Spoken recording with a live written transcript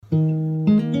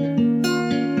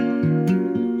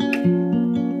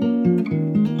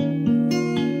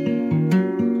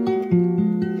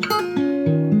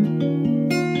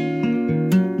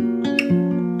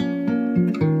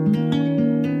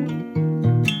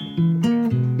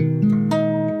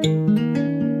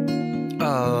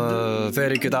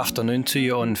very good afternoon to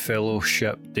you on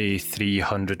Fellowship Day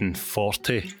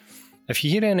 340. If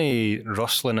you hear any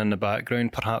rustling in the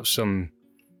background, perhaps some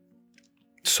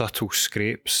subtle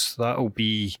scrapes, that'll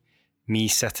be me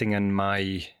sitting in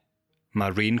my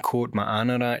raincoat, my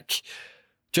anorak,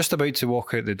 just about to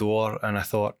walk out the door, and I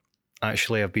thought,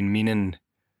 actually, I've been meaning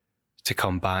to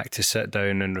come back to sit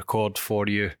down and record for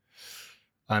you,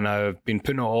 and I've been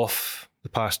putting it off the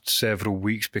past several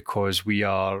weeks because we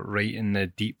are right in the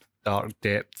deep, dark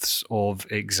depths of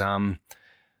exam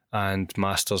and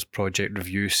Masters project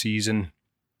review season.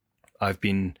 I've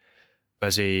been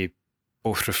busy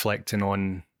both reflecting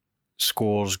on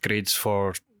scores, grades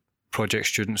for project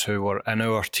students who were in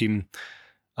our team,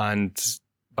 and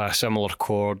by a similar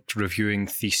chord, reviewing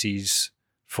theses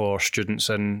for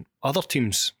students in other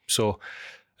teams. So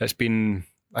it's been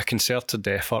a concerted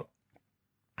effort,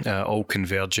 all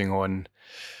converging on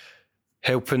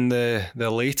helping the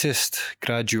latest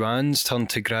graduands turn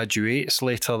to graduates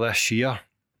later this year.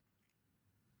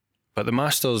 But the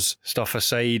Masters stuff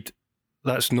aside,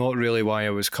 that's not really why I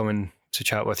was coming to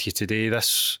chat with you today.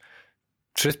 This,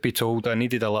 truth be told, I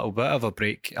needed a little bit of a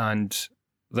break, and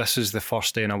this is the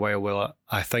first day in a while where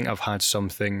I think I've had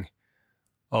something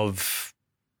of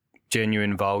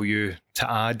genuine value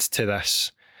to add to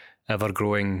this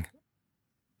ever-growing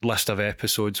list of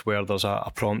episodes where there's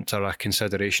a prompt or a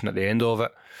consideration at the end of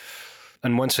it.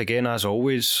 And once again, as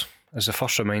always, as the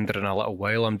first reminder in a little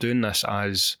while, I'm doing this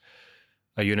as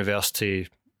a university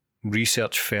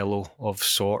research fellow of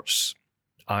sorts.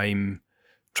 I'm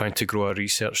trying to grow a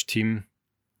research team.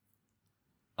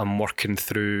 I'm working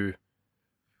through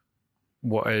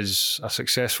what is a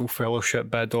successful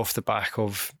fellowship bid off the back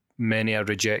of many a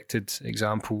rejected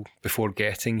example before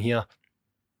getting here.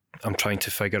 I'm trying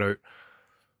to figure out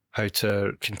how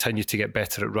to continue to get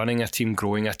better at running a team,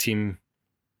 growing as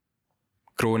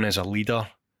a leader,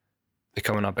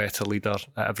 becoming a better leader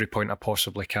at every point I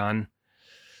possibly can,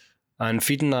 and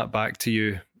feeding that back to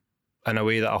you in a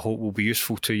way that I hope will be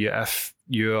useful to you if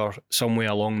you're somewhere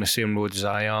along the same road as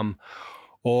I am,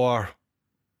 or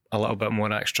a little bit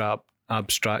more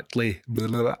abstractly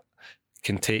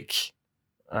can take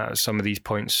some of these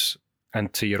points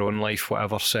into your own life,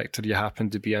 whatever sector you happen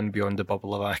to be in beyond the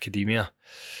bubble of academia.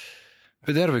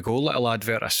 But there we go, little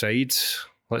advert aside.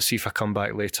 Let's see if I come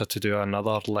back later to do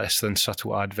another less than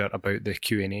subtle advert about the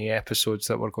Q&A episodes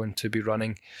that we're going to be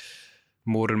running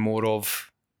more and more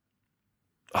of.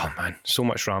 Oh man, so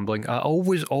much rambling. I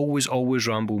always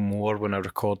ramble more when I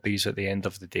record these at the end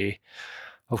of the day.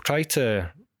 I'll try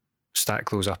to stack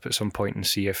those up at some point and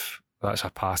see if that's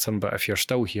a pattern, but if you're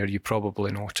still here, you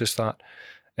probably noticed that.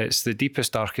 It's the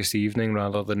deepest, darkest evening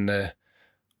rather than the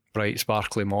bright,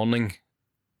 sparkly morning.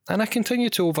 And I continue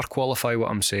to overqualify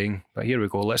what I'm saying, but here we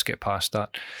go, let's get past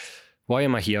that. Why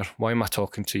am I here? Why am I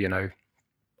talking to you now?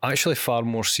 Actually, far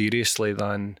more seriously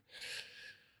than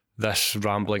this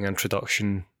rambling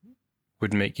introduction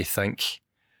would make you think.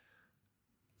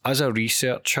 As a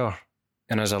researcher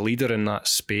and as a leader in that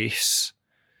space,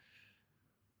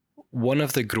 one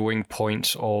of the growing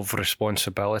points of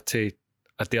responsibility,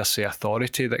 I dare say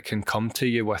authority, that can come to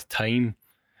you with time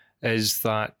is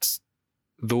that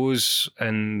those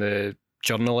in the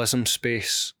journalism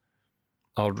space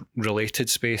or related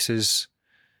spaces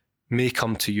may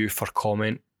come to you for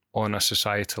comment on a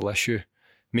societal issue,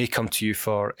 may come to you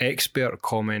for expert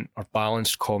comment or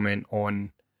balanced comment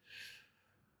on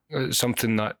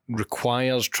something that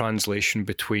requires translation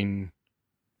between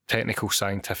technical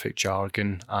scientific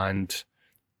jargon and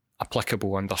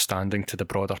applicable understanding to the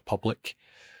broader public.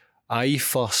 I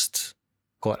first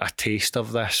got a taste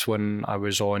of this when I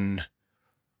was on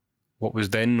what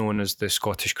was then known as the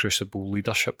Scottish Crucible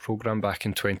Leadership Programme back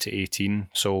in 2018.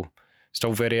 So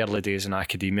still very early days in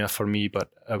academia for me, but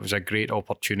it was a great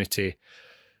opportunity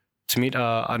to meet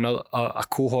a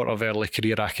cohort of early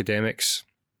career academics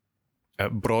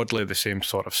at broadly the same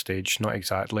sort of stage, not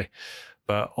exactly,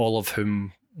 but all of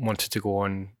whom wanted to go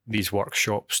on these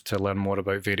workshops to learn more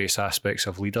about various aspects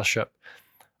of leadership.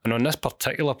 And on this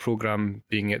particular programme,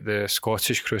 being at the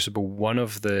Scottish Crucible, one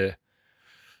of the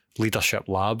leadership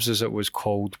labs, as it was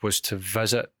called, was to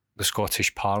visit the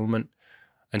Scottish Parliament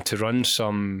and to run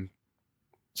some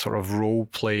sort of role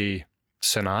play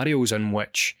scenarios in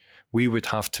which we would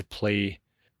have to play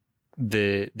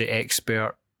the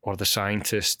expert or the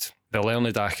scientist, the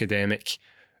learned academic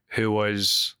who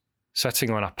was sitting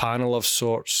on a panel of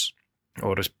sorts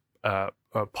or as a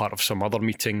part of some other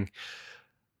meeting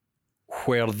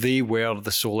where they were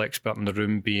the sole expert in the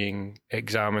room, being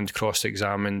examined,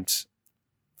 cross-examined,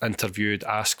 interviewed,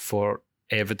 asked for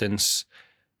evidence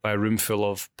by a room full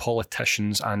of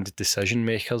politicians and decision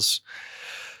makers.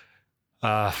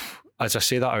 as I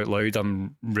say that out loud,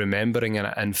 I'm remembering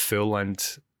it in full, and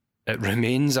it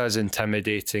remains as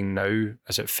intimidating now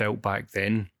as it felt back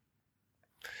then.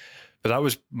 But that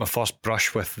was my first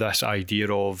brush with this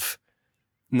idea of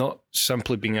not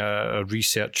simply being a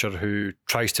researcher who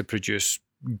tries to produce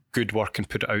good work and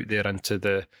put it out there into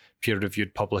the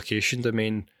peer-reviewed publication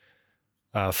domain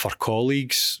for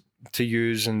colleagues to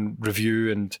use and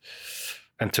review and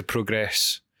to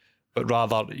progress, but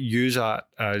rather use that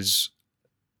as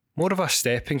more of a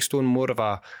stepping stone, more of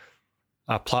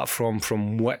a platform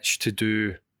from which to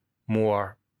do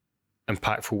more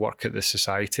impactful work at the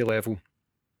society level.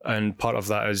 And part of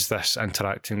that is this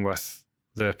interacting with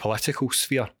the political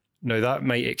sphere. Now, that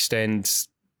might extend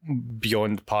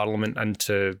beyond Parliament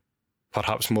into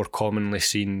perhaps more commonly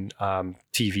seen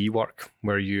TV work,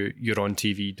 where you're on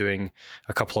TV doing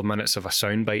a couple of minutes of a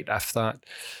soundbite, if that,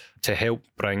 to help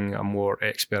bring a more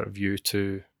expert view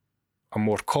to a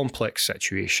more complex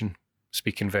situation,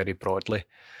 speaking very broadly.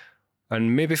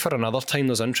 And maybe for another time,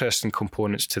 there's interesting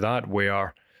components to that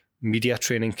where media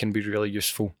training can be really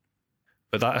useful.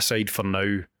 But that aside for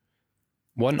now,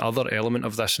 one other element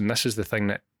of this, and this is the thing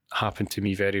that happened to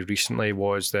me very recently,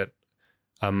 was that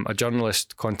a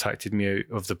journalist contacted me out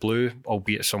of the blue,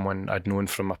 albeit someone I'd known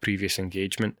from a previous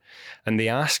engagement, and they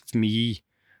asked me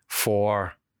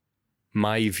for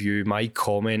my view, my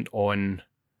comment on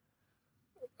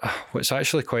what's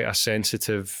actually quite a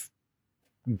sensitive,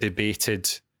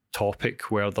 debated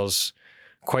topic where there's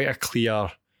quite a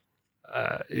clear,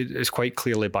 it's quite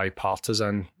clearly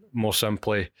bipartisan. More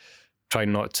simply,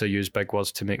 trying not to use big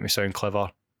words to make me sound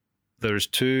clever, there's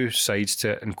two sides to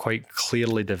it and quite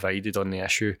clearly divided on the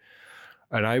issue.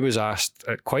 And I was asked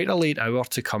at quite a late hour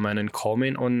to come in and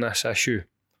comment on this issue.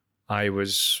 I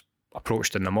was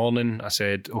approached in the morning. I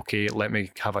said, okay, let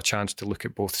me have a chance to look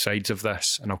at both sides of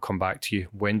this and I'll come back to you.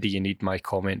 When do you need my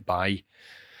comment by?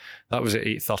 That was at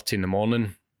 8:30 in the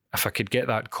morning. If I could get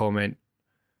that comment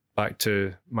back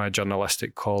to my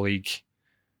journalistic colleague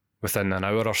within an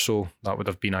hour or so, that would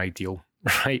have been ideal,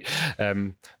 right?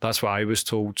 That's what I was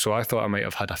told. So I thought I might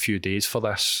have had a few days for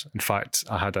this. In fact,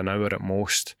 I had an hour at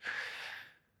most.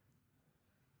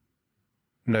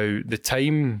 Now, the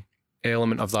time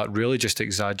element of that really just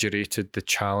exaggerated the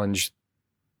challenge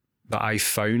that I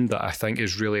found that I think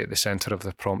is really at the centre of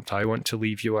the prompt I want to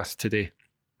leave you with today.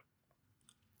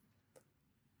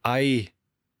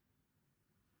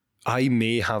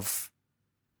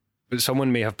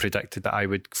 Someone may have predicted that I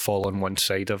would fall on one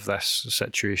side of this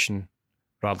situation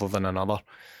rather than another.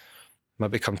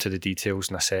 Maybe come to the details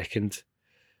in a second.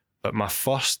 But my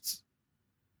first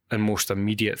and most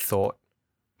immediate thought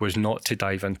was not to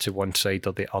dive into one side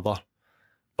or the other,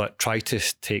 but try to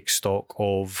take stock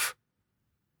of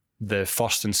the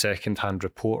first and second hand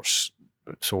reports.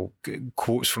 So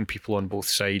quotes from people on both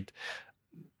sides,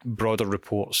 broader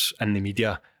reports in the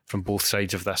media from both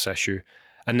sides of this issue,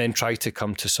 and then try to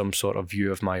come to some sort of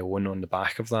view of my own on the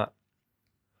back of that.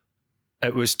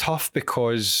 It was tough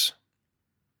because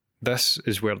this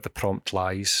is where the prompt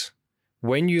lies.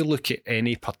 When you look at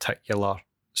any particular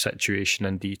situation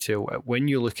in detail, when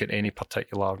you look at any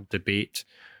particular debate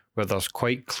where there's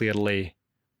quite clearly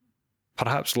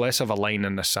perhaps less of a line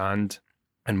in the sand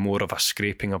and more of a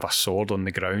scraping of a sword on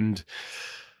the ground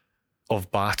of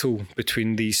battle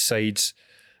between these sides,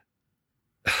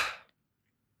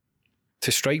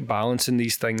 to strike balance in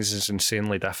these things is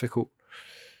insanely difficult.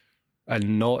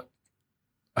 And not...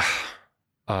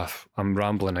 I'm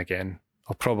rambling again.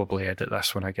 I'll probably edit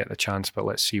this when I get the chance, but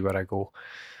let's see where I go.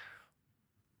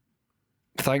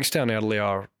 Thanks to an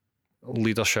earlier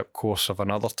leadership course of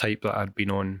another type that I'd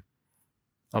been on,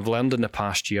 I've learned in the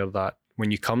past year that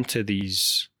when you come to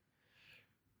these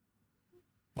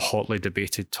hotly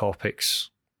debated topics,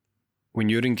 when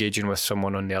you're engaging with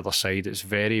someone on the other side, it's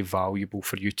very valuable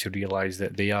for you to realise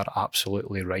that they are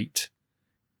absolutely right.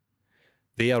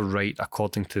 They are right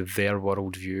according to their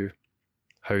worldview,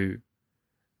 how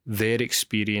their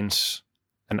experience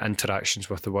and interactions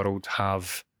with the world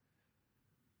have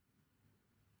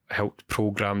helped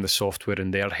program the software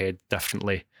in their head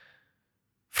differently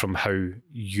from how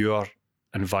your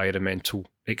environmental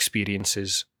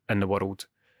experiences in the world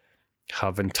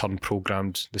have in turn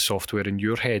programmed the software in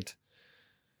your head.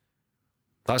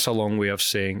 That's a long way of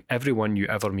saying everyone you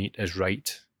ever meet is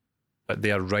right, but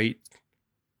they are right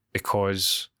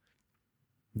because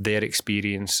their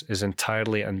experience is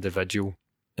entirely individual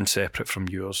and separate from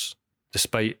yours,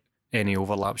 despite any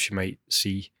overlaps you might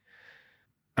see.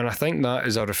 And I think that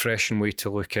is a refreshing way to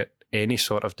look at any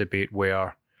sort of debate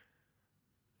where,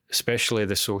 especially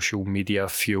the social media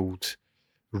fueled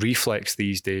reflex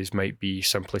these days might be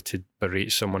simply to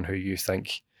berate someone who you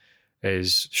think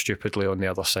is stupidly on the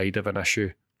other side of an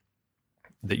issue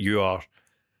that you are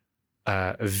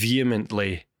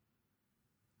vehemently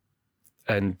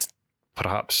and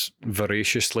perhaps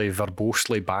voraciously,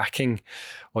 verbosely backing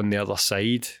on the other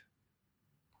side.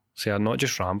 See, I'm not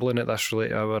just rambling at this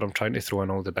late hour, I'm trying to throw in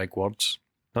all the big words.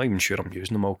 Not even sure I'm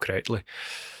using them all correctly.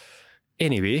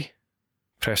 Anyway,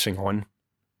 pressing on,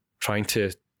 trying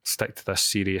to stick to this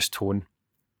serious tone.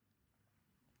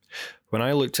 When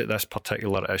I looked at this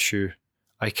particular issue,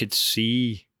 I could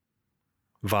see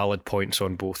valid points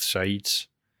on both sides.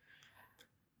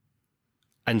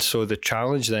 And so the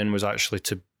challenge then was actually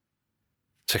to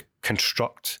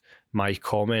construct my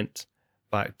comment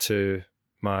back to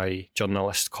my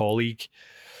journalist colleague.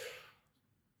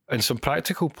 And some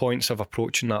practical points of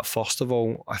approaching that. First of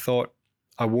all, I thought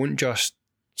I won't just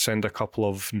send a couple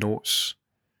of notes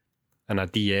in a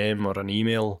DM or an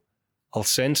email. I'll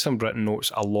send some written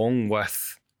notes along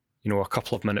with, a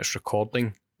couple of minutes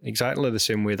recording, exactly the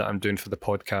same way that I'm doing for the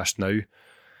podcast now,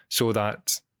 so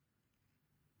that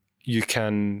you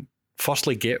can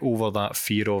firstly get over that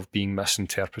fear of being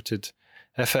misinterpreted.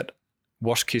 If it,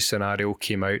 worst case scenario,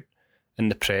 came out in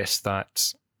the press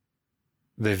that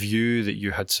the view that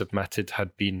you had submitted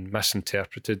had been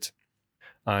misinterpreted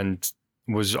and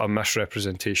was a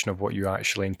misrepresentation of what you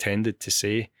actually intended to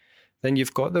say, then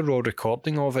you've got the raw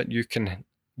recording of it.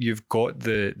 You've got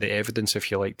the evidence, if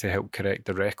you like, to help correct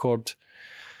the record.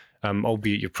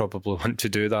 Albeit you probably want to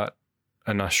do that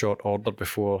in a short order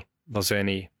before there's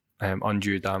any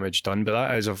undue damage done.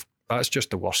 But that's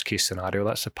just the worst case scenario.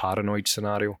 That's the paranoid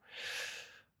scenario.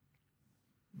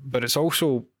 But it's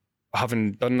also,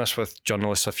 having done this with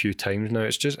journalists a few times now,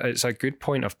 it's a good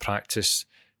point of practice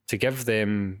to give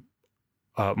them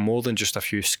more than just a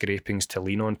few scrapings to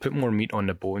lean on, put more meat on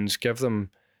the bones, give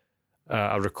them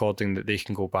a recording that they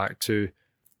can go back to.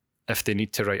 If they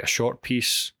need to write a short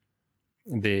piece,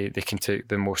 they can take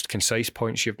the most concise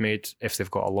points you've made. If they've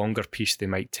got a longer piece, they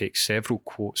might take several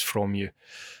quotes from you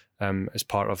as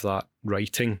part of that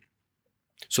writing.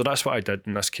 So that's what I did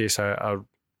in this case.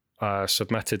 I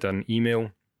submitted an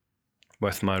email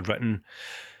with my written,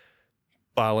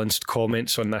 balanced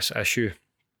comments on this issue,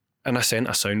 and I sent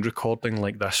a sound recording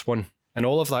like this one. And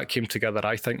all of that came together,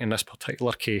 I think, in this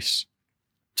particular case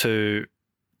to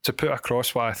put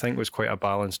across what I think was quite a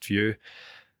balanced view.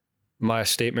 My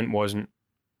statement wasn't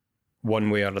one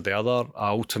way or the other. I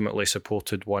ultimately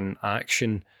supported one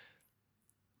action,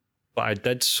 but I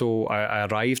did so, I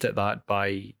arrived at that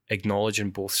by acknowledging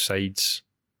both sides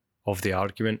of the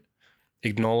argument,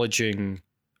 acknowledging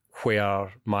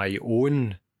where my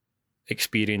own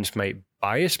experience might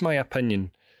bias my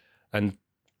opinion, and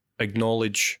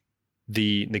acknowledge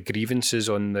the grievances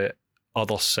on the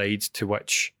other sides to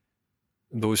which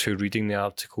those who are reading the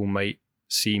article might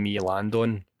see me land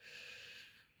on.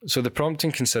 So the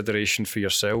prompting consideration for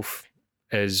yourself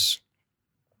is,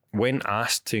 when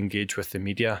asked to engage with the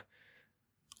media,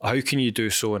 how can you do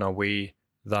so in a way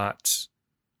that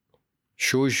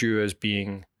shows you as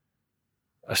being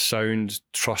a sound,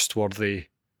 trustworthy,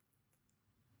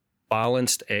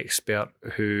 balanced expert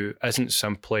who isn't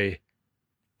simply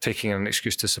taking an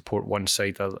excuse to support one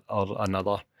side or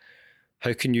another?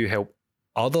 How can you help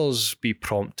others be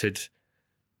prompted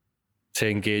to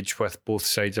engage with both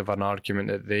sides of an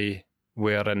argument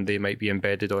wherein they might be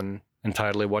embedded on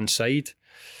entirely one side?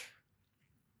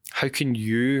 How can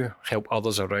you help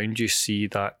others around you see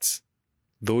that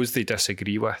those they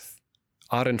disagree with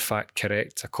are in fact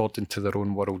correct according to their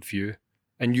own worldview,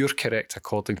 and you're correct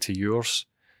according to yours?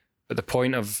 But the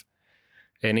point of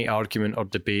any argument or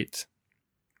debate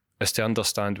is to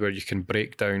understand where you can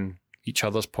break down each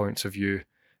other's points of view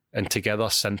and together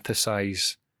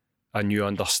synthesize a new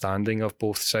understanding of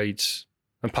both sides,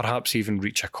 and perhaps even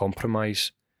reach a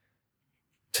compromise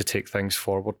to take things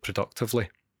forward productively.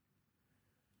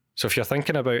 So if you're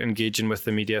thinking about engaging with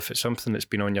the media, if it's something that's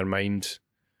been on your mind,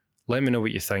 let me know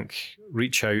what you think.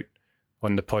 Reach out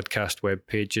on the podcast web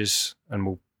pages and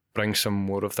we'll bring some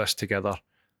more of this together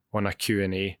on a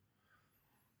Q&A.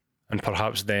 And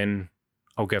perhaps then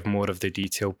I'll give more of the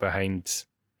detail behind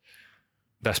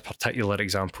this particular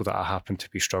example that I happen to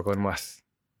be struggling with.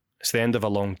 It's the end of a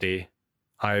long day.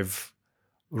 I've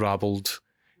rabbled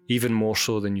even more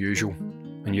so than usual,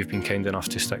 and you've been kind enough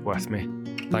to stick with me.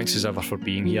 Thanks as ever for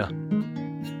being here.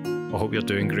 I hope you're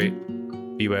doing great.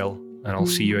 Be well, and I'll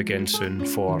see you again soon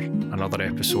for another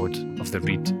episode of the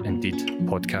Read Indeed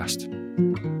podcast.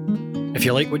 If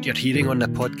you like what you're hearing on the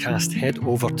podcast, head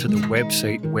over to the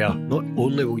website, where not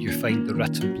only will you find the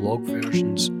written blog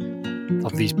versions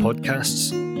of these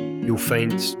podcasts, you'll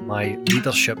find my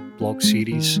leadership blog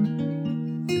series,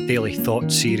 the Daily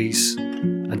Thought series,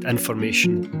 and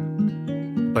information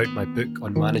about my book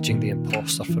on managing the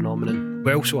imposter phenomenon.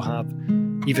 We also have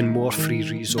even more free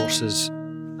resources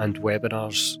and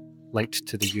webinars linked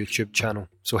to the YouTube channel.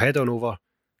 So head on over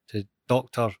to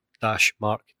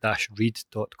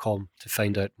dr-mark-reed.com to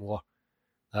find out more.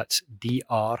 That's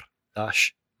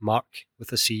dr-mark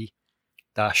with a C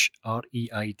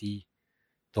 -reid.com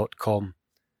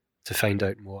to find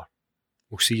out more.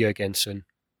 We'll see you again soon.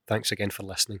 Thanks again for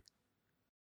listening.